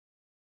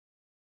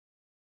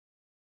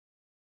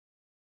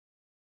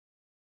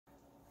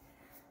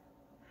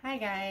Hi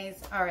guys.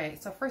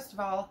 Alright, so first of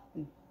all,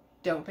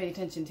 don't pay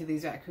attention to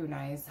these raccoon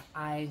eyes.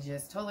 I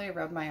just totally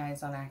rubbed my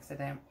eyes on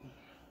accident.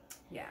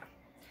 Yeah.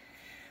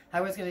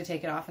 I was going to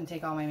take it off and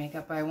take all my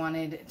makeup, but I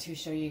wanted to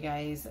show you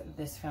guys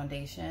this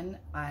foundation.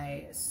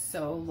 I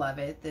so love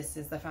it. This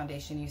is the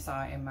foundation you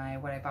saw in my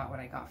what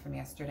I got from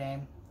yesterday.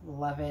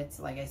 Love it.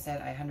 Like I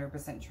said, I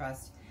 100%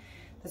 trust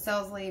the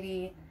sales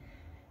lady.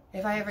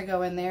 If I ever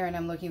go in there and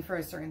I'm looking for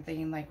a certain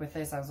thing, like with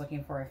this, I was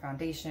looking for a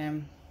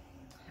foundation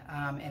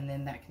and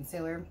then that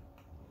concealer.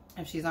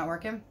 If she's not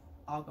working,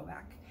 I'll go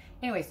back.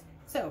 Anyways,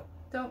 so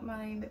don't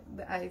mind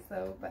the eyes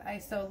though, but I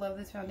so love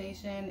this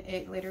foundation.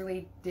 It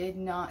literally did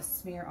not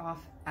smear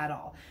off at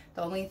all.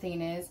 The only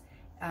thing is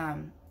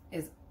and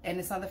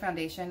it's not the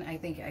foundation. I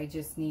think I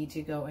just need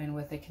to go in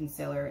with a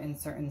concealer in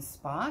certain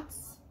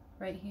spots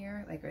right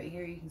here. Like right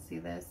here, you can see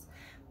this,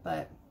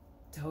 but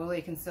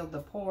totally concealed the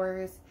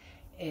pores.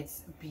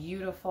 It's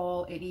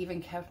beautiful. It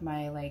even kept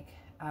my like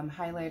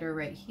highlighter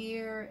right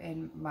here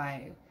and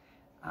my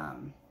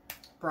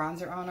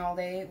bronzer on all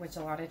day, which a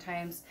lot of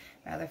times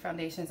my other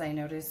foundations I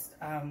noticed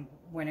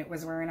when it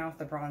was wearing off,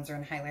 the bronzer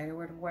and highlighter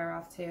would wear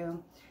off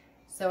too.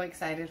 So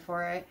excited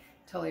for it.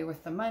 Totally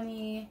worth the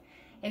money.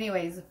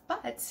 Anyways,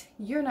 but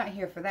you're not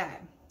here for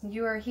that.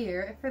 You are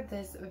here for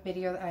this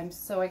video that I'm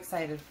so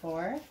excited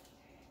for.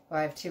 Well,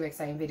 I have two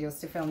exciting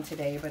videos to film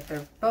today, but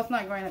they're both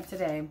not going up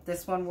today.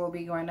 This one will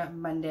be going up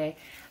Monday.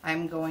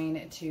 I'm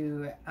going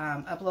to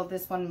upload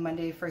this one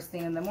Monday first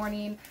thing in the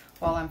morning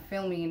while I'm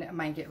filming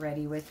my Get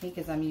Ready With Me,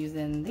 because I'm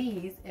using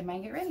these in my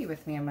Get Ready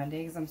With Me on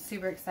Monday because I'm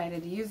super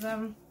excited to use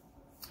them,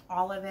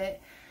 all of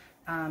it.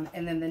 And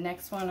then the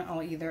next one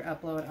I'll either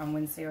upload on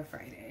Wednesday or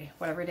Friday,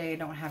 whatever day I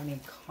don't have any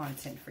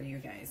content for you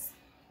guys.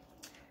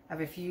 I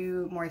have a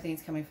few more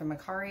things coming from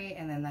Macari,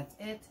 and then that's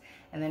it.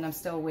 And then I'm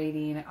still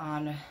waiting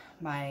on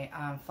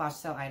my flash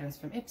sale items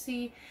from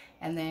Ipsy.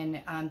 And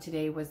then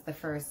today was the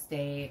first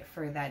day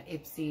for that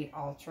Ipsy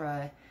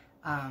Ultra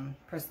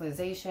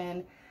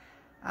personalization.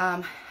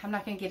 I'm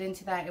not going to get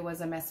into that. It was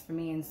a mess for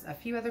me and a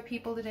few other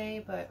people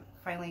today, but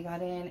finally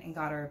got in and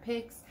got our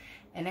picks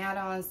and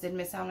add-ons. Did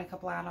miss out on a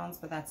couple add-ons,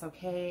 but that's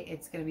okay.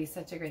 It's going to be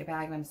such a great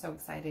bag, and I'm so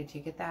excited to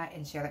get that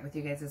and share that with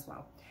you guys as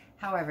well.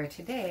 However,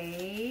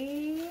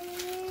 today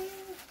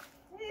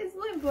is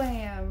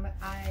Liveglam.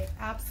 I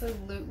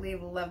absolutely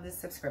love this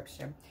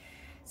subscription.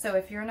 So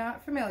if you're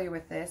not familiar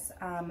with this,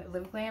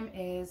 Liveglam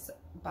is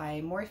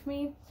by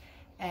Morphe,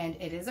 and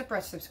it is a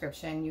brush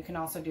subscription. You can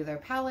also do their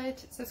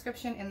palette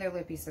subscription and their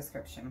lippy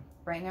subscription.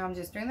 Right now I'm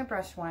just doing the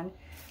brush one.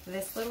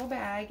 This little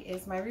bag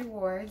is my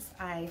rewards.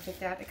 I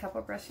picked out a couple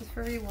of brushes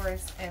for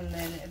rewards, and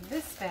then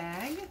this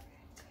bag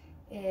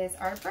is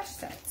our brush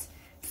set.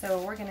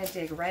 So we're gonna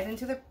dig right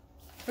into the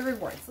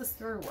rewards. Let's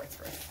do the rewards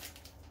first.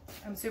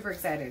 I'm super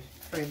excited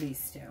for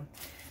these two.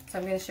 So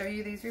I'm going to show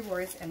you these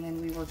rewards, and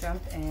then we will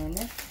jump in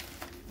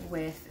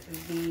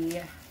with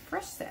the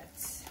brush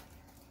sets,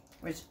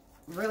 which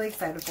I'm really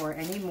excited for.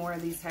 I need more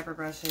of these type of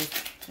brushes.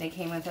 They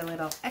came with a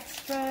little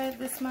extra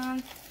this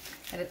month,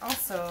 and it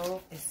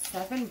also is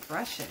 7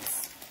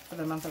 brushes for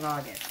the month of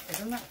August.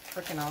 Isn't that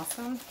freaking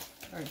awesome?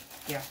 Or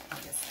yeah,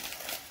 August.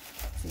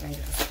 Let's see if I can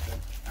get this good.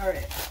 All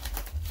right.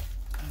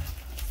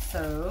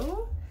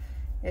 So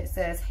it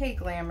says, "Hey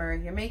Glamour,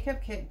 your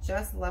makeup kit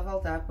just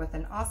leveled up with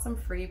an awesome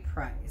free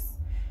prize.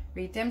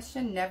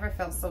 Redemption never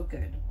felt so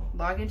good.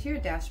 Log into your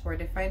dashboard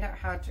to find out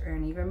how to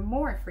earn even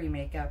more free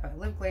makeup at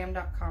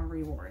liveglam.com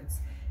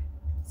rewards."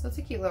 So it's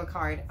a cute little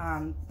card.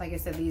 Like I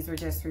said, these were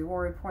just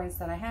reward points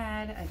that I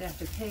had. I didn't have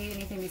to pay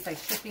anything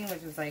besides shipping,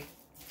 which was like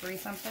 $3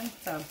 something.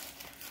 So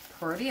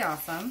pretty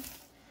awesome.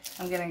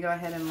 I'm going to go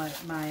ahead and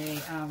let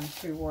my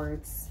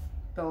rewards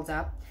build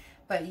up.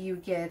 But you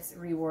get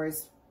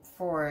rewards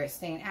for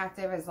staying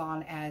active as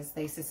long as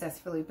they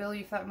successfully bill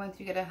you for that month.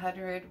 You get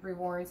 100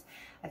 rewards.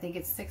 I think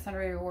it's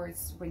 600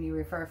 rewards when you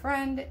refer a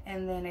friend,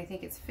 and then I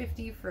think it's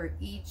 50 for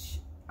each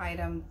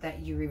item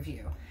that you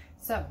review.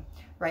 So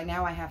right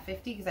now I have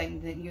 50 because I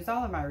didn't use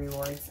all of my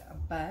rewards,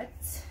 but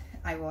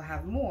I will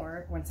have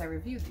more once I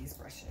review these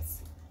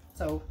brushes.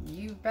 So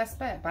you best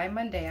bet by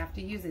Monday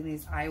after using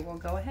these, I will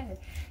go ahead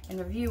and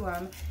review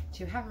them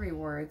to have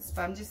rewards.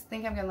 But I'm just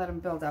thinking I'm gonna let them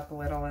build up a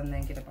little and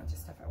then get a bunch of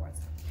stuff at once.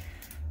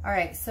 All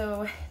right,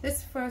 so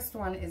this first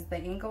one is the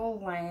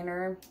Angle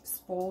Liner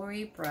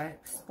Spoolie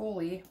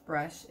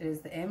brush. It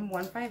is the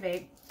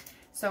M158.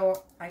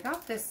 So I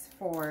got this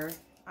for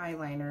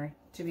eyeliner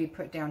to be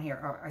put down here.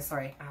 Oh,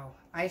 sorry,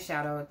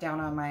 eyeshadow down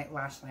on my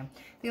lash line.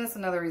 I think that's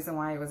another reason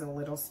why it was a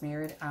little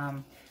smeared.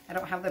 I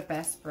don't have the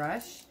best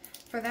brush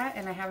for that,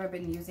 and I haven't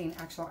been using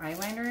actual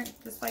eyeliner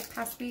this like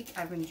past week.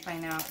 I've been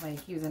trying out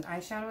like using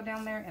eyeshadow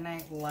down there, and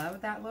I love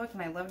that look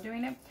and I love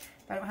doing it,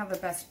 but I don't have the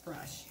best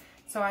brush.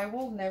 So I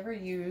will never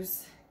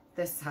use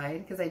this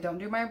side because I don't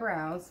do my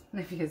brows.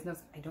 If you guys know,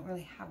 I don't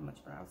really have much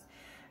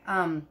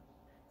brows.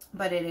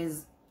 But it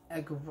is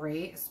a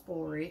great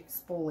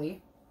spoolie.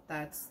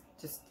 That's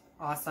just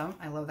awesome.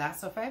 I love that.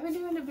 So if I ever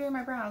do end up doing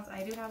my brows,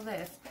 I do have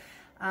this.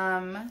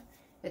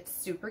 It's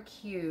super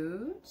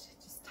cute.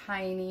 Just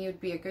tiny. It would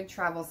be a good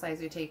travel size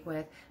to take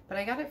with. But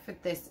I got it for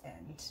this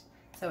end.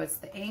 So it's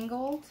the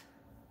angled,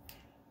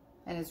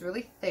 and it's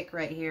really thick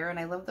right here. And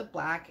I love the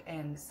black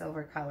and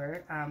silver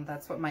color.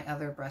 That's what my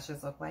other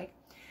brushes look like.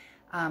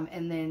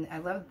 And then I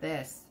love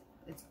this.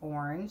 It's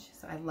orange,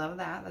 so I love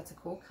that. That's a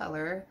cool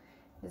color.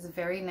 It's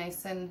very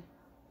nice and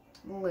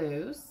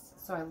loose,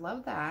 so I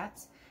love that.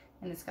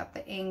 And it's got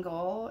the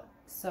angle,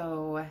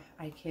 so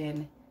I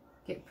can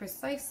get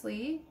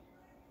precisely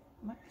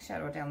my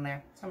shadow down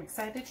there. So I'm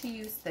excited to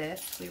use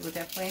this. We will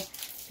definitely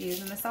be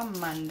using this on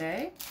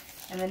Monday.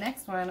 And the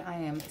next one I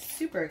am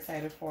super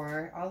excited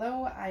for,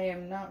 although I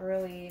am not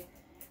really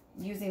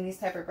using these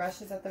type of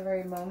brushes at the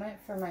very moment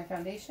for my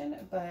foundation,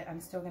 but I'm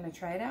still going to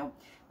try it out.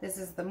 This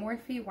is the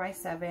Morphe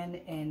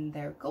Y7 in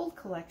their gold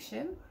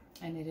collection,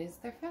 and it is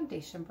their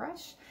foundation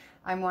brush.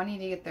 I'm wanting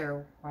to get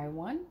their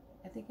Y1,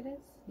 I think it is.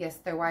 Yes,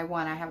 their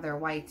Y1. I have their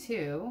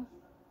Y2.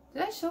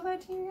 Did I show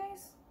that to you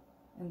guys?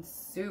 And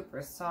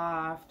super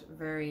soft,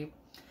 very,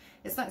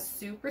 it's not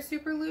super,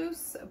 super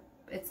loose.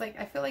 It's like,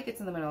 I feel like it's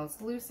in the middle.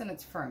 It's loose and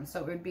it's firm, so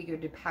it would be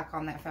good to pack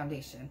on that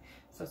foundation.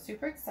 So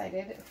super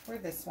excited for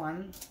this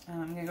one.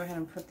 I'm gonna go ahead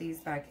and put these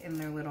back in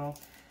their little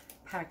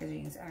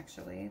packagings,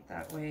 actually.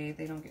 That way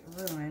they don't get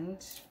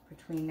ruined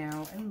between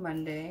now and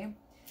Monday,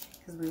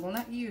 because we will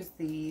not use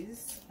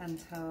these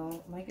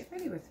until I get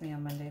ready with me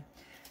on Monday.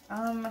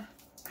 I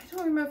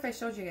don't remember if I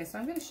showed you guys, so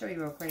I'm going to show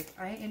you real quick.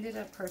 I ended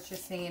up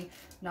purchasing,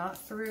 not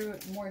through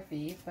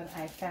Morphe, but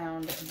I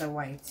found the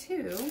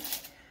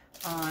Y2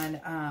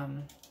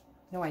 on,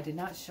 no, I did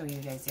not show you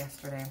guys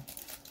yesterday.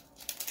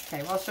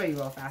 Okay, well, I'll show you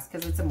real fast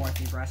because it's a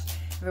Morphe brush.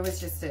 If it was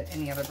just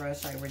any other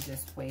brush, I would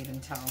just wait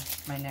until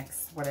my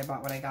next, what I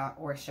bought, what I got,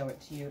 or show it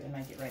to you and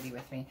I get ready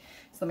with me.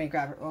 So let me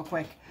grab it real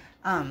quick.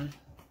 I'm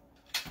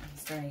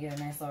starting to get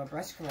a nice little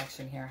brush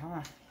collection here,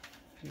 huh?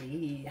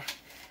 Yeah.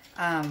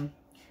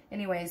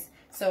 Anyways,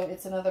 so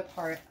it's another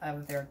part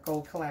of their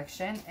gold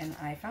collection, and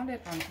I found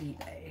it on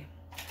eBay.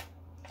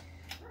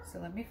 So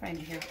let me find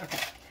it here. Okay,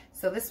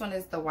 so this one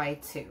is the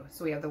Y2.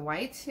 So we have the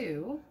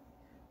Y2.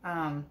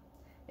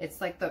 It's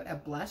like a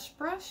blush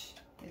brush.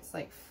 It's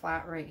like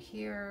flat right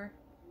here.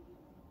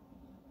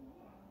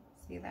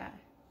 See that?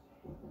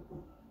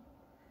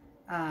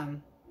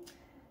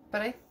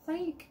 But I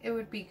think it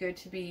would be good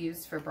to be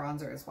used for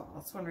bronzer as well.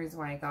 That's one reason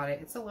why I got it.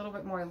 It's a little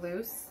bit more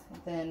loose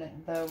than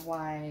the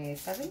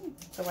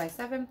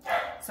Y7.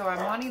 So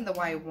I'm wanting the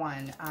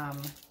Y1. I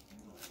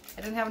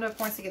didn't have enough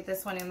points to get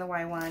this one in the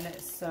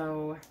Y1,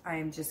 so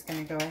I'm just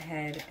going to go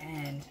ahead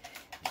and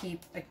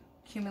keep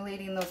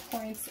accumulating those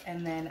points,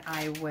 and then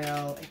I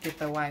will get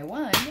the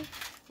Y1,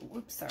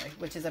 oops, sorry,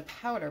 which is a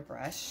powder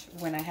brush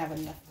when I have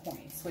enough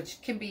points,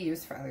 which can be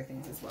used for other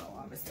things as well,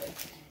 obviously.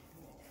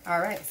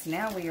 Alright, so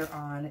now we are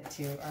on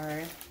to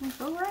our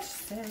brush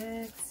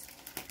sets.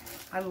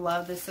 I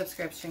love this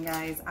subscription,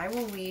 guys. I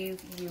will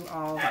leave you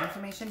all the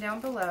information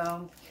down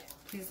below.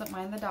 Please don't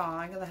mind the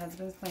dog. The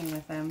husband's playing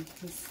with him.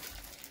 He's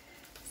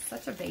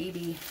such a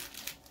baby.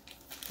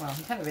 Well,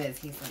 he kind of is.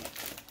 He's like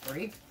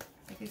 3.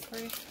 I think he's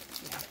 3.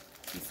 Yeah,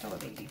 he's still a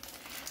baby.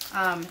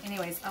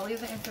 Anyways, I'll leave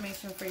the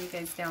information for you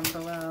guys down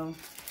below.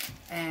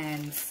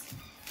 And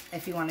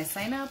if you want to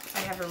sign up, I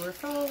have a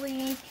referral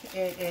link.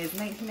 It is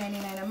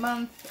 $19.99 a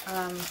month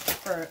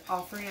for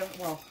all 3 of,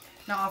 well,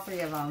 not all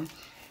 3 of them.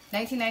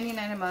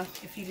 $19.99 a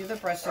month if you do the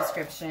brush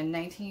subscription,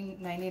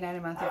 $19.99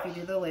 a month if you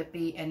do the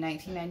lippy, and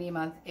 $19.90 a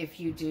month if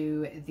you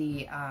do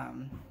the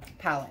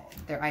palette,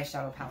 their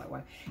eyeshadow palette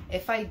one.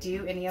 If I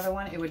do any other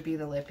one, it would be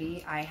the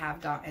lippy. I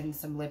have gotten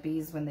some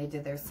lippies when they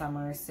did their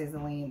summer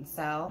sizzling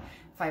sale.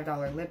 $5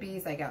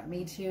 lippies. I got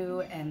me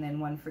 2, and then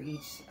 1 for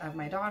each of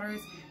my daughters.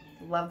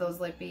 Love those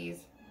lippies.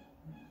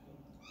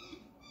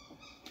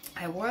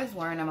 I was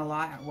wearing them a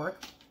lot at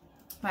work.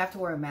 I have to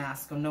wear a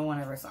mask, so no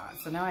one ever saw it.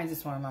 So now I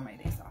just wear them on my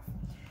days off.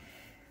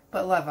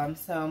 But love them.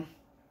 So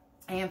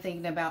I am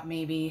thinking about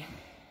maybe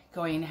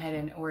going ahead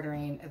and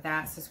ordering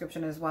that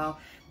subscription as well.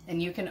 And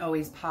you can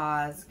always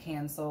pause,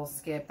 cancel,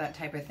 skip, that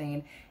type of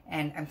thing.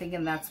 And I'm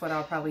thinking that's what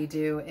I'll probably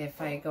do if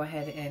I go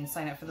ahead and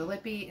sign up for the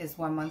lippy, is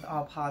 1 month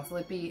I'll pause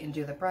lippy and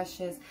do the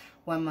brushes.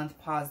 1 month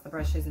pause the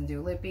brushes and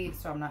do lippy,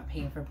 so I'm not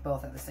paying for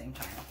both at the same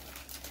time.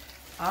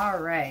 All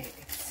right.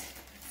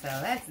 So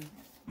let's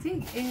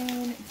dig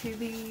into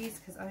these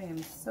because I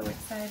am so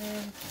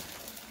excited.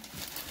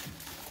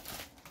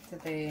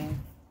 They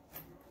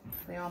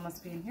all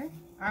must be in here.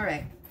 All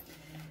right.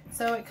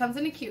 So it comes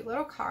in a cute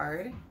little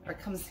card, or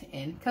comes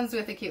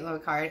with a cute little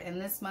card, and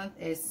this month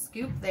is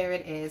Scoop. There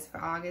it is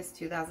for August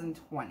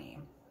 2020.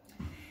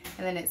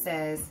 And then it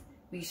says,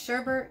 "We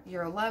Sherbert,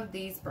 you'll love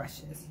these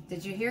brushes.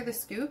 Did you hear the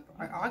scoop?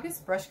 Our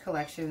August brush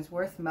collection is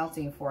worth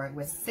melting for it,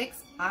 with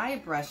 6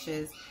 eye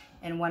brushes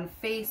and 1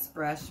 face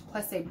brush,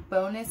 plus a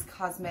bonus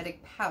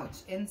cosmetic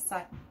pouch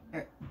inside.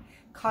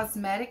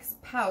 Cosmetics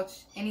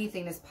pouch,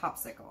 anything is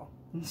popsicle.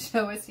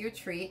 Show us your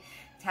treat,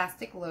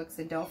 tastic looks,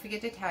 and don't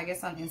forget to tag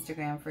us on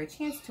Instagram for a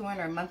chance to win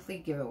our monthly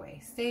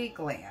giveaway. Stay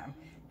glam.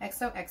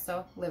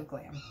 XOXO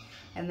Liveglam."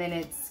 And then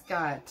it's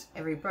got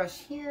every brush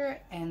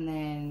here, and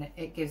then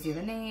it gives you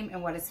the name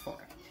and what it's for.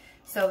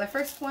 So the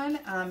first one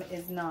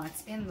is not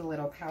in the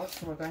little pouch,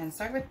 so we'll go ahead and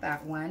start with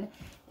that one.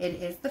 It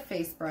is the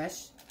face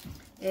brush.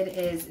 It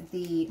is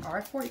the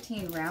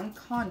R14 round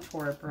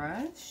contour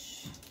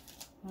brush.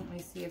 Let me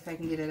see if I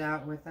can get it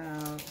out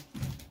without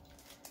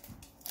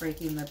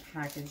breaking the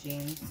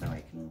packaging so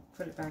I can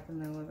put it back in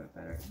there a little bit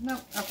better. No,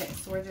 okay,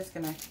 so we're just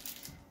gonna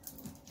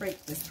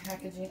break this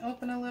packaging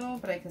open a little,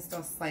 but I can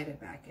still slide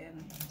it back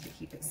in to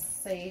keep it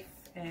safe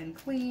and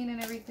clean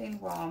and everything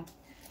while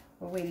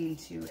we're waiting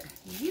to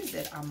use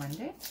it on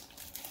Monday.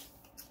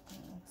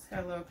 It's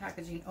got a little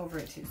packaging over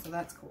it too, so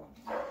that's cool.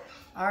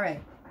 All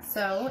right,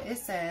 so it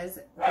says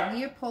the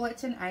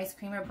Neapolitan Ice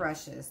Creamer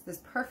brushes. This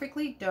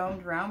perfectly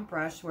domed round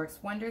brush works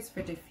wonders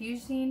for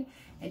diffusing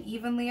and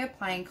evenly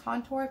applying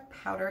contour,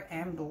 powder,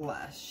 and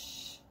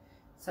blush.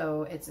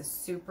 So it's a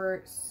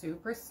super,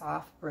 super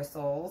soft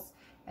bristles,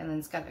 and then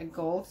it's got a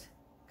gold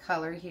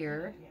color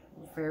here,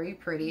 very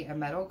pretty, a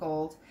metal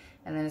gold,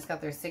 and then it's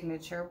got their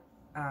signature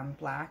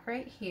black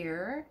right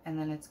here, and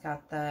then it's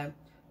got the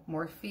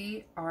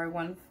Morphe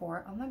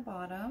R14 on the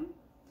bottom.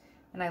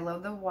 And I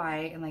love the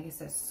white, and like I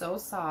said, so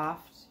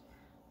soft,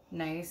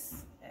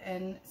 nice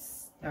and,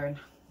 or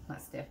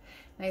not stiff,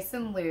 nice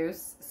and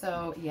loose.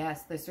 So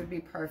yes, this would be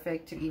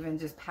perfect to even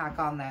just pack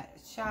on that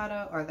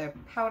shadow or the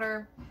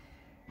powder.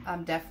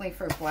 Definitely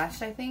for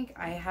blush, I think.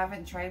 I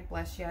haven't tried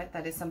blush yet.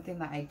 That is something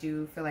that I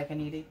do feel like I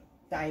need to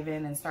dive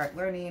in and start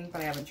learning,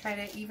 but I haven't tried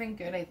it. Even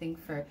good, I think,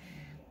 for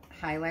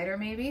highlighter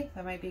maybe.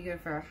 That might be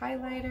good for a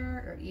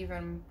highlighter or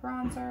even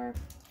bronzer.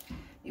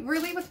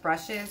 Really, with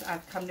brushes,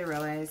 I've come to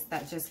realize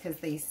that just because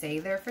they say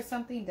they're for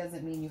something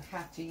doesn't mean you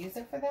have to use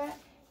it for that.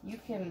 You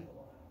can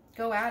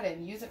go at it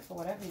and use it for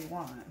whatever you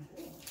want.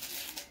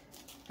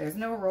 There's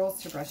no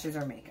rules to brushes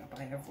or makeup,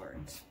 I have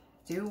learned.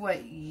 Do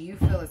what you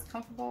feel is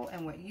comfortable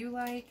and what you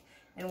like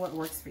and what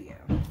works for you.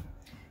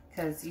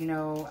 Because, you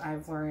know,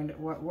 I've learned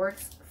what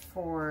works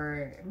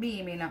for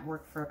me may not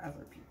work for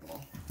other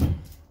people.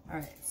 All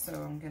right, so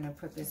I'm going to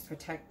put this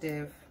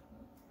protective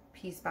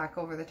piece back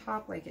over the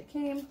top like it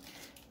came.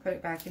 Put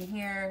it back in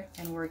here,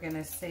 and we're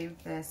gonna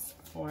save this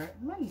for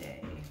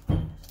Monday.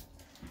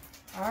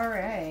 All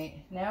right,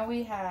 now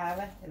we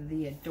have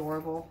the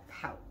adorable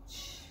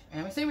pouch. And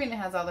I'm assuming it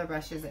has all the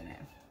brushes in it.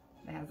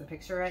 It has a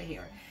picture right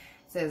here.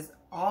 It says,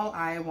 all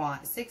I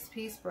want,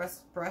 6-piece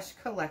brush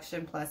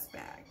collection plus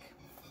bag.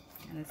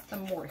 And it's the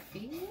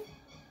Morphe.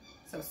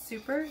 So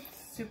super,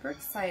 super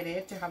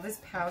excited to have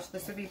this pouch.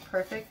 This would be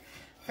perfect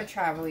for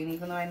traveling,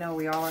 even though I know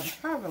we all aren't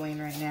traveling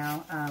right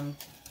now.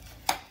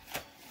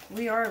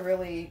 We are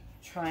really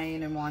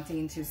trying and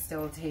wanting to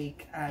still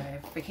take a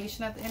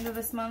vacation at the end of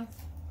this month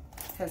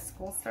because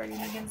school's starting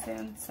again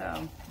soon,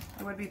 so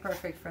it would be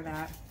perfect for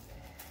that.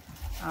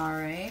 All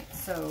right,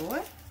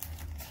 so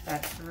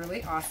that's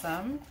really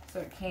awesome. So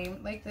it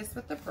came like this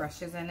with the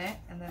brushes in it,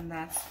 and then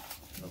that's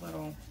the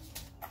little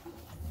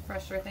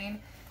brusher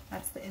thing.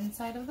 That's the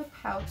inside of the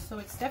pouch, so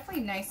it's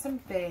definitely nice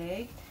and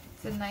big.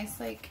 It's a nice,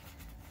 like,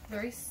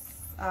 very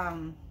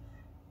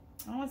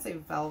I don't want to say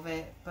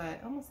velvet,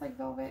 but almost like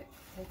velvet.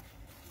 Like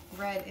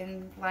red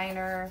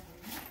inliner.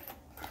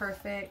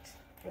 Perfect.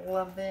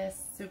 Love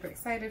this. Super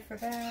excited for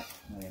that.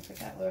 I'm going to put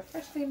that little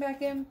fresh thing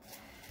back in.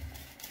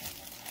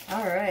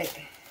 Alright.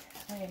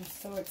 I am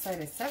so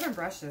excited. 7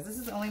 brushes. This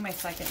is only my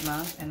 2nd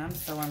month, and I'm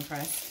so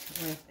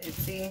impressed with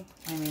Ipsy.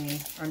 I mean,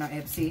 or not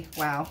Ipsy.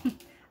 Wow.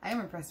 I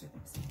am impressed with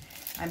Ipsy.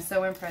 I'm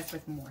so impressed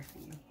with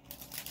Morphe.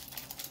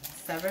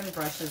 7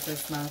 brushes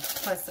this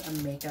month, plus a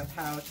makeup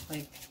pouch.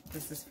 Like,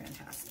 this is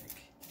fantastic.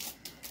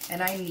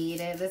 And I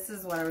needed, this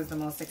is what I was the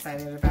most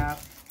excited about.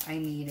 I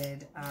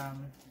needed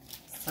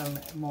some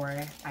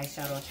more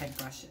eyeshadow type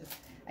brushes.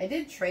 I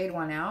did trade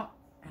one out,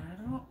 and I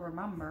don't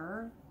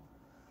remember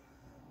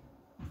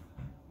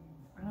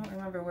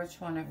which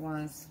one it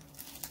was.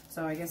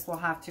 So I guess we'll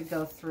have to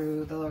go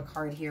through the little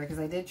card here, because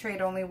I did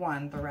trade only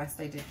one. The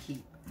rest I did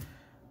keep.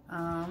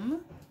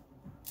 Oh,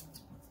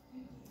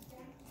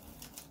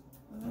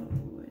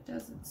 it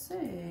doesn't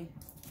say.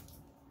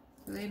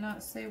 Do they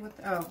not say what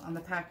the, oh, on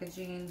the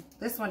packaging?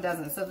 This one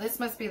doesn't. So this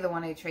must be the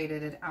one I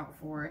traded it out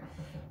for.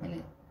 And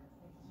it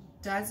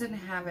doesn't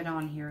have it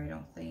on here, I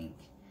don't think.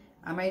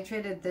 I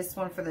traded this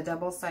one for the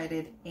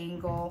double-sided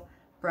angle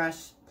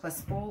brush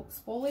plus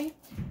spoolie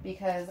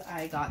because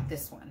I got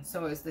this one.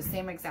 So it was the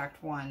same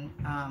exact one,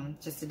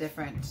 just a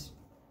different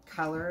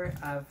color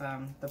of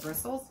the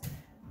bristles.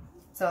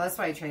 So that's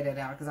why I traded it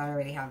out, because I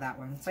already have that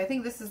one. So I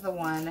think this is the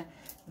one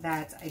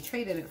that I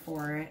traded it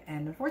for,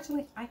 and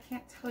unfortunately I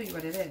can't tell you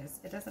what it is.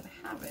 It doesn't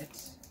have it.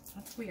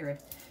 That's weird.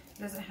 It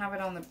doesn't have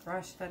it on the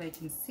brush that I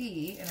can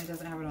see, and it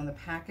doesn't have it on the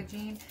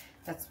packaging.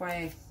 That's why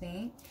I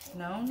think,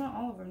 no, not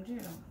all of them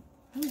do.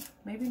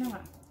 Maybe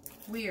not.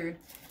 Weird.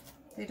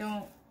 They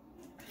don't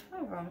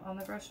have them on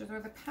the brushes or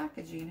the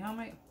packaging. How am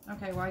I?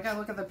 Okay, well, I gotta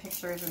look at the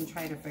pictures and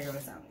try to figure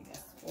this out, I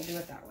guess. We'll do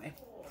it that way.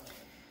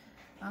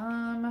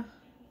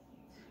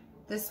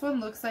 This one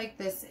looks like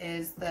this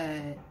is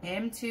the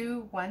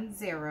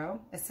M210.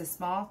 It's a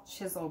small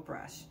chisel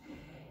brush.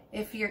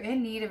 If you're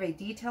in need of a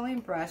detailing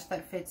brush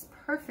that fits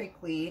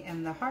perfectly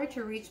in the hard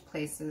to reach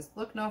places,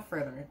 look no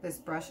further. This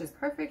brush is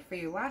perfect for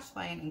your lash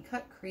line and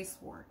cut crease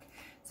work.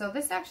 So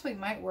this actually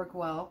might work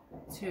well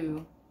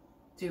to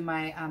do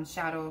my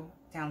shadow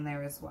down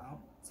there as well.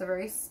 So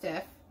very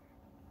stiff.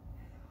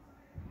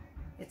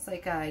 It's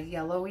like a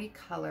yellowy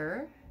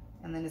color,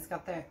 and then it's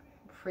got that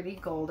pretty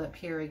gold up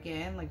here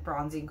again, like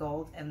bronzy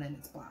gold, and then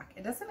it's black.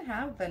 It doesn't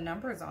have the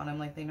numbers on them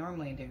like they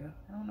normally do.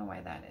 I don't know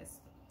why that is.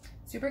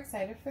 Super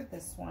excited for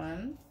this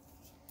one,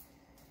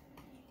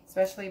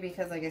 especially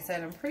because, like I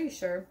said, I'm pretty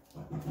sure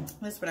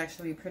this would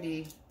actually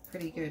be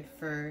pretty good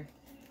for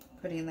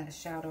putting that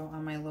shadow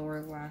on my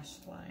lower lash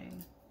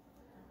line.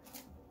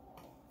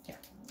 Yeah,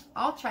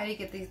 I'll try to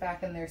get these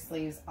back in their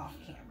sleeves off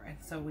camera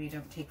so we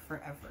don't take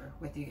forever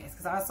with you guys,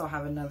 because I also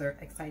have another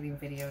exciting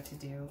video to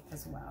do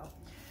as well.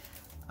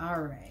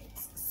 All right,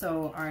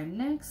 so our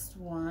next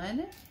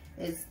one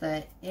is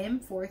the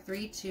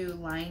M432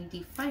 Line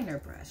Definer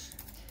Brush.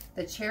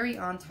 The cherry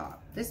on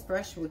top. This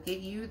brush will get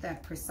you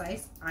that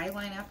precise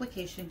eyeline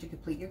application to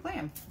complete your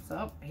glam.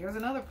 So here's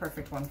another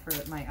perfect one for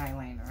my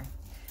eyeliner.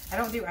 I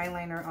don't do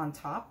eyeliner on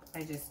top.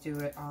 I just do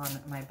it on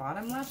my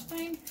bottom lash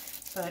line.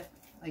 But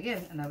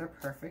again, another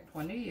perfect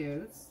one to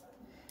use.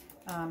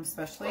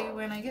 Especially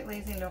when I get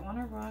lazy and don't want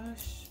to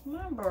brush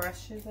my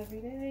brushes every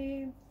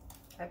day.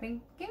 I've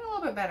been getting a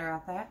little bit better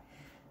at that.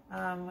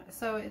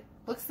 So it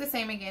looks the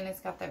same again. It's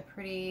got that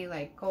pretty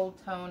like gold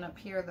tone up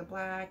here, the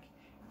black.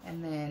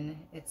 And then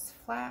it's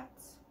flat,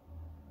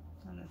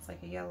 and it's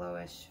like a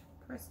yellowish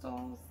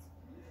crystals.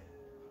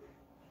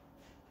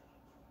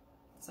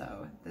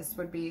 So this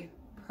would be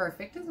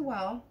perfect as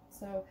well.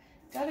 So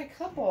got a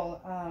couple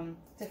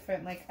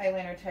different like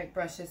eyeliner type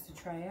brushes to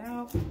try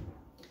out.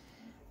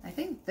 I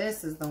think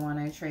this is the one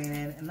I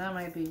traded, and that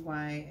might be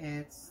why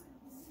it's,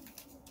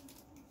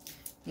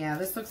 yeah,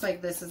 this looks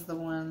like this is the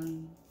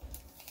one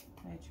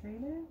I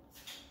traded.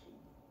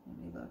 Let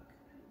me look.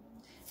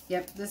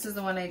 Yep, this is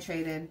the one I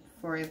traded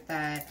for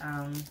that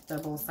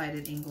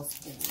double-sided Ingle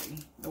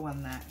Spoolie. The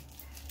one that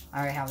I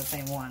already have the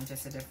same one,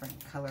 just a different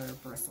color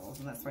bristles,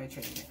 and that's why I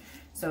traded it.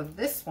 So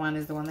this one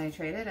is the one that I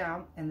traded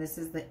out, and this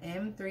is the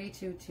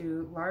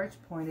M322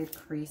 Large Pointed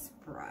Crease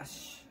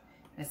Brush.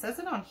 And it says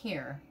it on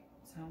here,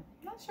 so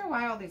I'm not sure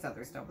why all these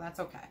others don't, but that's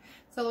okay.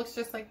 So it looks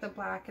just like the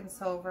black and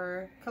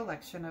silver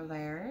collection of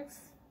theirs.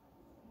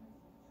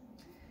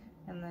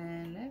 And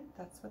then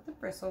that's what the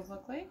bristles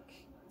look like.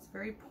 It's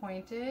very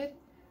pointed.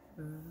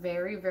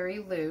 Very, very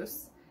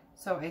loose.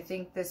 So I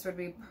think this would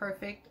be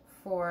perfect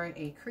for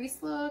a crease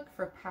look,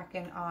 for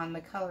packing on the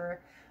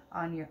color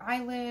on your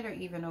eyelid or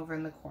even over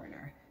in the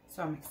corner.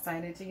 So I'm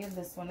excited to give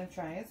this one a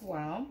try as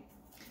well.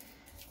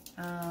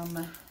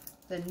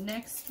 The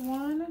next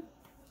one,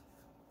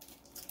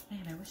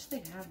 man, I wish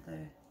they'd have the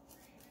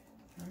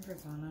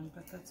numbers on them,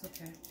 but that's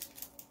okay.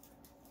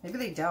 Maybe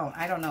they don't.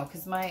 I don't know,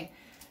 because my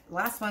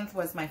last month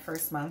was my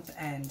first month,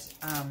 and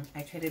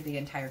I traded the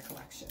entire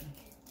collection.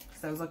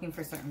 I was looking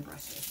for certain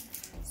brushes,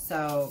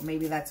 so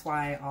maybe that's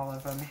why all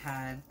of them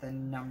had the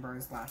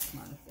numbers last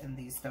month and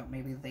these don't.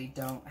 Maybe they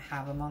don't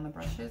have them on the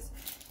brushes.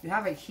 You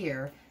have it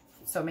here,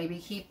 so maybe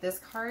keep this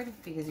card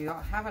because you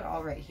don't have it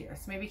all right here.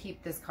 So maybe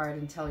keep this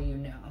card until you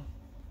know,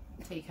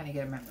 until you kind of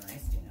get it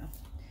memorized, you know.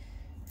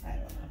 I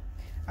don't know.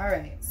 All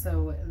right,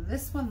 so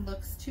this one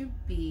looks to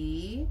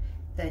be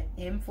the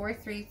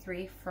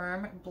M433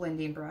 Firm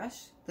Blending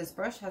Brush. This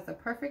brush has the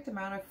perfect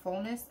amount of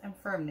fullness and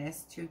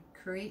firmness to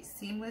create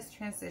seamless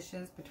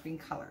transitions between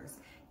colors.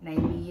 And I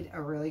need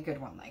a really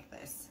good one like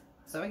this.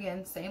 So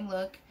again, same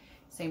look,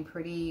 same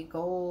pretty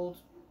gold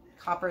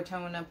copper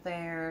tone up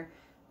there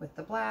with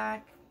the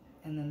black,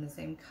 and then the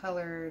same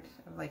colored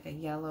of like a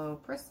yellow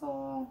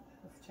bristle.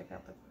 Let's check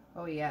out the,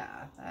 oh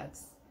yeah,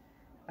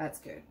 that's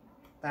good.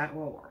 That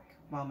will work.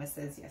 Mama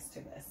says yes to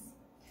this.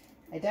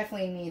 I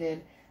definitely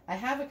needed, I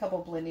have a couple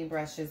blending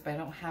brushes, but I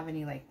don't have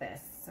any like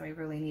this. So I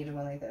really needed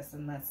one like this,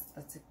 and that's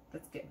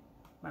good.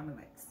 Mama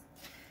likes.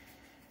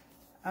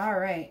 All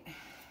right.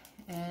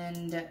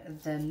 And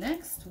the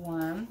next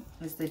one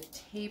is the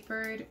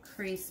tapered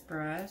crease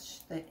brush,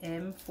 the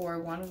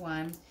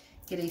M411.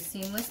 Get a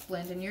seamless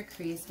blend in your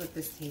crease with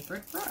this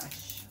tapered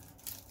brush.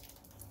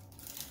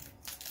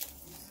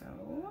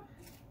 So,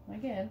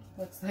 again,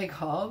 looks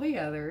like all the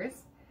others.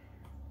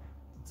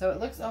 So it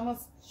looks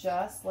almost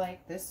just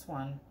like this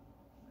one,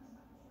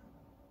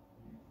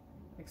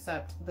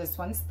 except this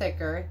one's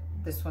thicker,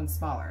 this one's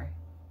smaller.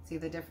 See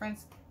the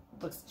difference?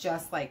 Looks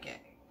just like it.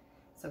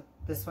 So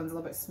this one's a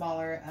little bit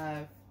smaller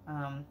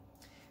of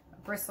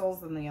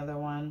bristles than the other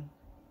one.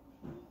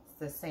 It's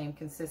the same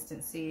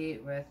consistency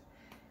with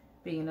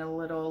being a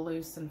little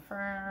loose and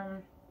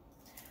firm.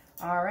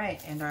 All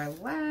right, and our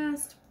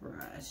last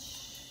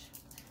brush.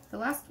 The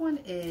last one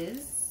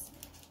is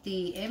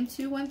the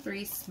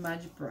M213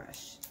 Smudge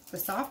Brush. The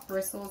soft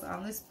bristles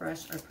on this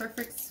brush are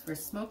perfect for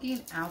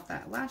smoking out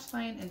that lash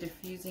line and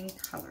diffusing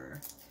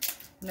color.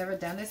 I've never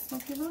done a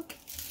smoky look,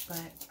 but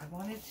I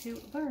wanted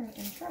to learn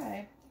and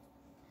try.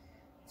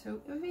 So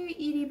a very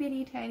itty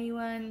bitty tiny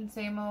one,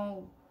 same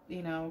old,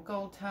 you know,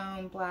 gold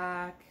tone,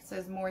 black,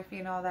 says Morphe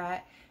and all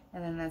that.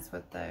 And then that's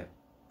what the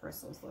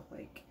bristles look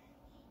like.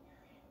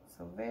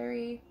 So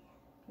very,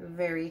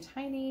 very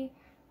tiny.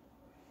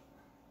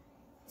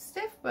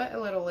 Stiff, but a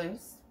little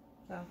loose.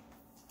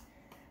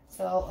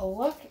 So a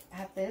look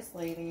at this,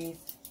 ladies.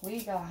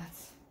 We got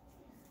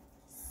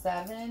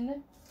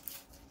seven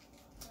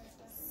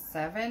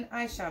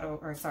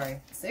eyeshadow, or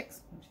sorry,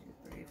 six. 1,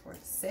 2, 3, 4,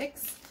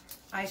 6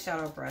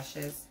 eyeshadow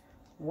brushes,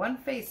 1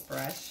 face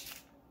brush,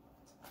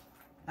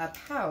 a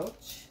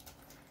pouch,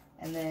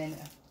 and then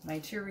my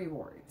 2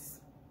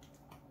 rewards.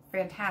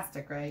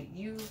 Fantastic, right?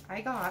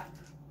 I got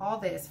all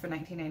this for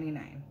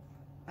 $19.99.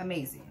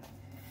 Amazing.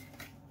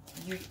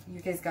 You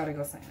guys gotta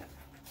go sign up.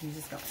 You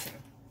just got to.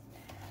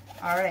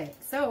 All right,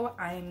 so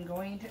I'm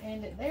going to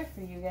end it there for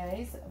you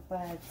guys,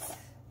 but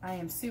I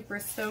am super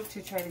stoked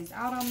to try these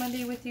out on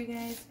Monday with you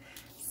guys.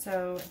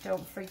 So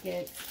don't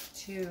forget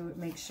to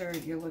make sure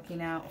you're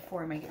looking out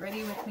for my Get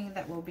Ready With Me.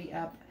 That will be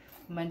up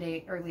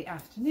Monday early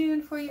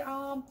afternoon for you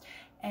all.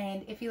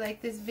 And if you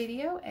like this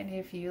video, and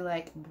if you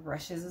like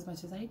brushes as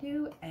much as I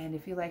do, and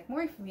if you like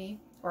Morphe,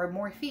 or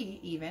Morphe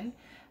even,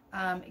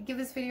 give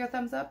this video a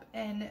thumbs up,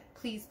 and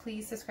please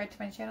subscribe to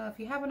my channel if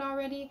you haven't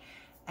already.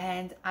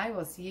 And I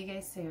will see you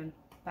guys soon.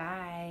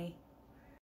 Bye.